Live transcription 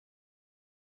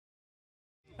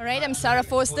All right, I'm Sarah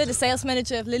Forster, the sales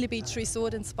manager of Lily Beach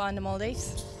Resort and Spa in the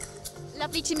Maldives.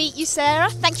 Lovely to meet you, Sarah.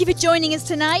 Thank you for joining us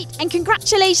tonight and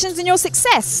congratulations on your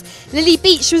success. Lily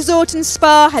Beach Resort and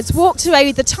Spa has walked away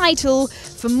with the title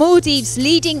for Maldives'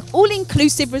 leading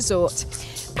all-inclusive resort.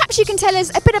 Perhaps you can tell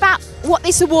us a bit about what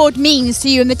this award means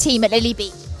to you and the team at Lily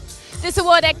Beach. This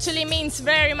award actually means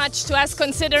very much to us,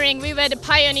 considering we were the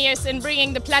pioneers in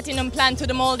bringing the Platinum Plan to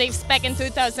the Maldives back in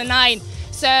 2009.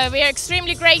 So we are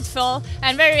extremely grateful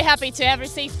and very happy to have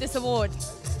received this award.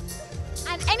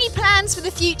 And any plans for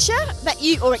the future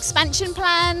or expansion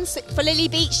plans for Lily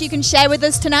Beach you can share with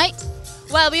us tonight?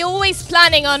 Well, we're always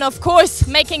planning on, of course,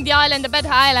 making the island a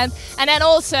better island, and then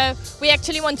also we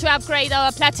actually want to upgrade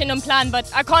our Platinum Plan,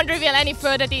 but I can't reveal any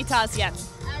further details yet.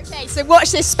 Okay, so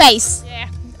watch this space. Yeah,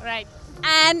 right.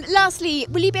 And lastly,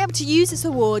 will you be able to use this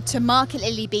award to market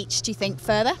Lily Beach, do you think,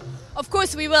 further? Of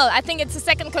course we will. I think it's the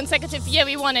second consecutive year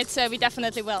we won it, so we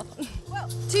definitely will. Well,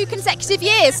 2 consecutive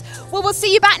years. Well, we'll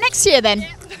see you back next year then.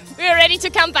 Yeah. We're ready to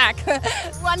come back.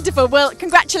 Wonderful. Well,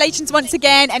 congratulations once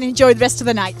again and enjoy the rest of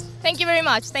the night. Thank you very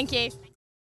much. Thank you.